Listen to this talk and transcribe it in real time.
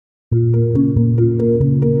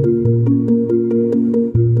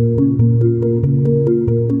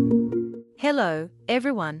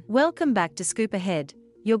everyone, welcome back to Scoop Ahead,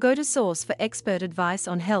 your go-to source for expert advice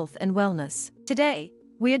on health and wellness. Today,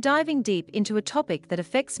 we are diving deep into a topic that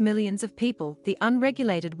affects millions of people: the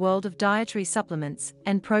unregulated world of dietary supplements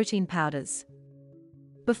and protein powders.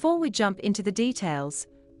 Before we jump into the details,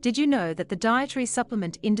 did you know that the dietary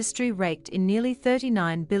supplement industry raked in nearly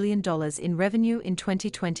 $39 billion in revenue in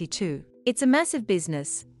 2022? It's a massive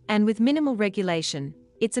business, and with minimal regulation,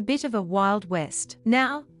 it's a bit of a wild west.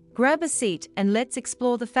 Now, grab a seat and let's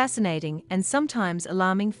explore the fascinating and sometimes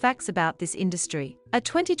alarming facts about this industry. A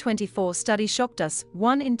 2024 study shocked us: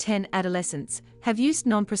 1 in 10 adolescents have used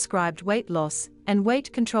non-prescribed weight loss and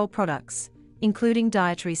weight control products, including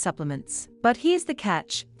dietary supplements. But here's the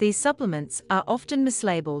catch: these supplements are often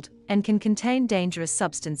mislabeled and can contain dangerous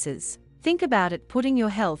substances. Think about it, putting your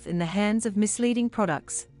health in the hands of misleading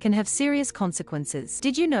products can have serious consequences.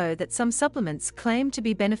 Did you know that some supplements claim to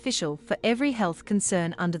be beneficial for every health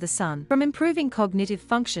concern under the sun? From improving cognitive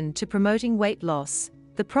function to promoting weight loss,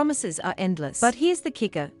 the promises are endless. But here's the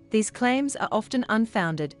kicker: these claims are often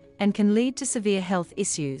unfounded and can lead to severe health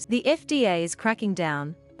issues. The FDA is cracking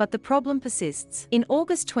down, but the problem persists. In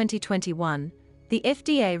August 2021, the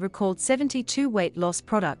FDA recalled 72 weight loss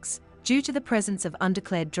products due to the presence of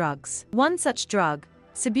undeclared drugs. One such drug,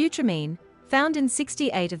 sibutramine, found in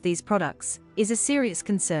 68 of these products, is a serious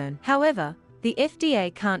concern. However, the FDA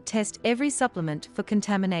can't test every supplement for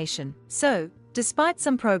contamination. So, despite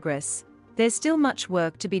some progress, there's still much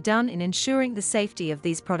work to be done in ensuring the safety of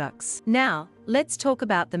these products. Now, let's talk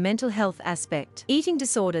about the mental health aspect. Eating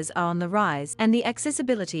disorders are on the rise, and the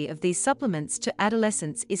accessibility of these supplements to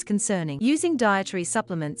adolescents is concerning. Using dietary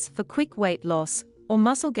supplements for quick weight loss or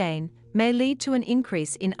muscle gain may lead to an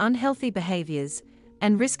increase in unhealthy behaviors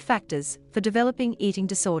and risk factors for developing eating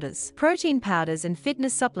disorders. Protein powders and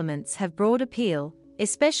fitness supplements have broad appeal,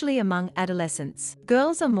 especially among adolescents.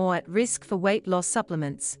 Girls are more at risk for weight loss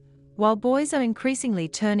supplements, while boys are increasingly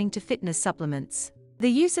turning to fitness supplements. The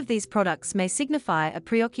use of these products may signify a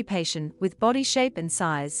preoccupation with body shape and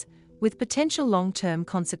size, with potential long-term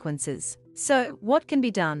consequences. So, what can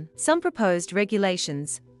be done? Some proposed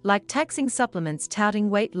regulations, like taxing supplements touting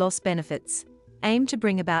weight loss benefits, aim to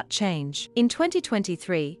bring about change. In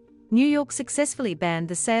 2023, New York successfully banned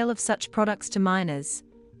the sale of such products to minors,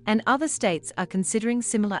 and other states are considering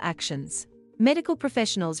similar actions. Medical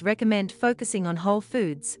professionals recommend focusing on whole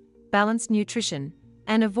foods, balanced nutrition,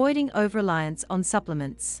 and avoiding over-reliance on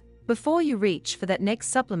supplements. Before you reach for that next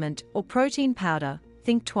supplement or protein powder,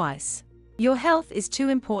 think twice. Your health is too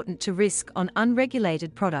important to risk on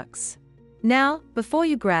unregulated products. Now, before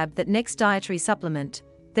you grab that next dietary supplement,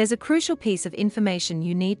 there's a crucial piece of information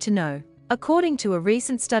you need to know. According to a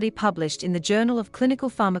recent study published in the Journal of Clinical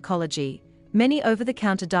Pharmacology, many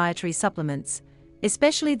over-the-counter dietary supplements,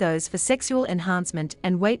 especially those for sexual enhancement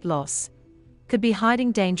and weight loss, could be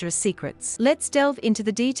hiding dangerous secrets. Let's delve into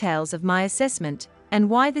the details of my assessment and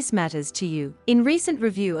why this matters to you. In recent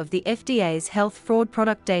review of the FDA's Health Fraud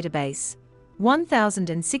Product Database,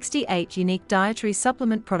 1,068 unique dietary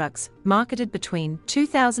supplement products marketed between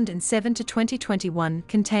 2007 to 2021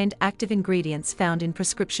 contained active ingredients found in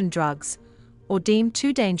prescription drugs or deemed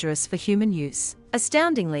too dangerous for human use.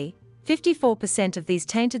 Astoundingly, 54% of these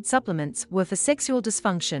tainted supplements were for sexual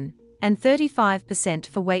dysfunction and 35%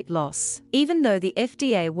 for weight loss. Even though the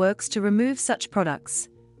FDA works to remove such products,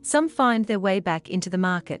 some find their way back into the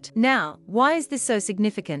market. Now, why is this so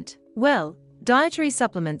significant? Well, dietary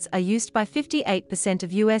supplements are used by 58%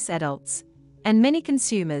 of US adults, and many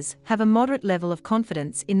consumers have a moderate level of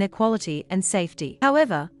confidence in their quality and safety.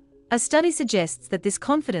 However, a study suggests that this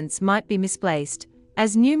confidence might be misplaced,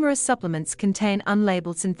 as numerous supplements contain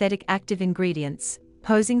unlabeled synthetic active ingredients,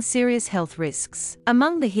 posing serious health risks.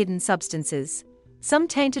 Among the hidden substances, some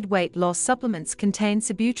tainted weight loss supplements contain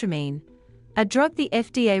sibutramine, a drug the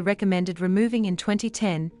FDA recommended removing in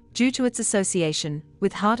 2010 due to its association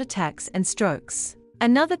with heart attacks and strokes.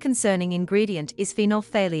 Another concerning ingredient is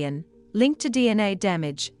phenolphthalein, linked to DNA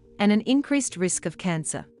damage and an increased risk of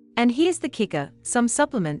cancer. And here's the kicker: some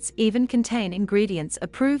supplements even contain ingredients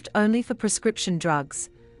approved only for prescription drugs,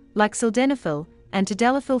 like sildenafil and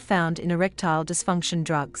tadalafil found in erectile dysfunction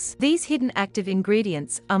drugs. These hidden active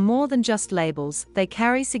ingredients are more than just labels; they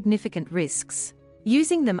carry significant risks.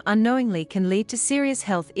 Using them unknowingly can lead to serious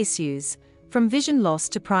health issues, from vision loss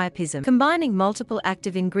to priapism. Combining multiple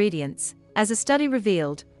active ingredients, as a study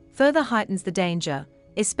revealed, further heightens the danger,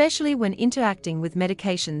 especially when interacting with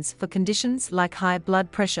medications for conditions like high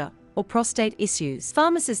blood pressure or prostate issues.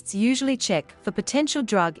 Pharmacists usually check for potential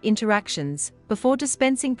drug interactions before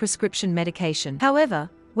dispensing prescription medication. However,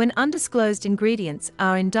 when undisclosed ingredients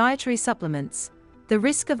are in dietary supplements, the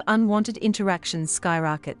risk of unwanted interactions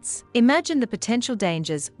skyrockets. Imagine the potential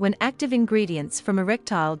dangers when active ingredients from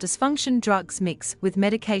erectile dysfunction drugs mix with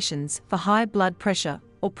medications for high blood pressure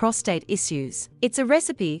or prostate issues. It's a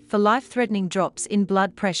recipe for life-threatening drops in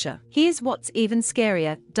blood pressure. Here's what's even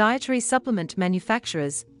scarier: dietary supplement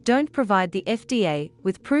manufacturers don't provide the FDA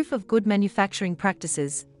with proof of good manufacturing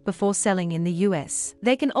practices before selling in the US.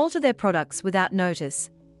 They can alter their products without notice,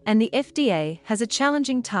 and the FDA has a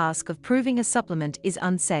challenging task of proving a supplement is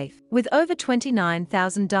unsafe. With over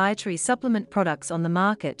 29,000 dietary supplement products on the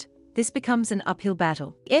market, this becomes an uphill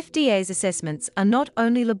battle. FDA's assessments are not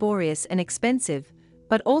only laborious and expensive,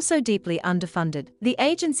 but also deeply underfunded. The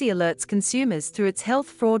agency alerts consumers through its health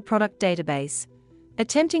fraud product database,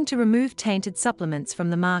 attempting to remove tainted supplements from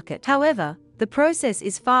the market. However, the process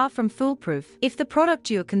is far from foolproof. If the product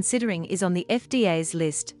you're considering is on the FDA's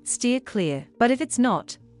list, steer clear. But if it's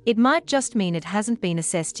not, it might just mean it hasn't been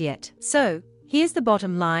assessed yet. So, here's the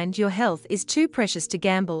bottom line: your health is too precious to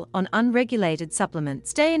gamble on unregulated supplements.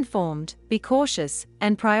 Stay informed, be cautious,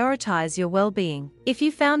 and prioritize your well-being. If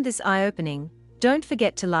you found this eye-opening, don't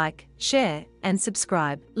forget to like, share, and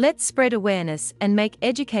subscribe. Let's spread awareness and make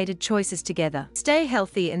educated choices together. Stay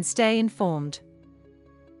healthy and stay informed.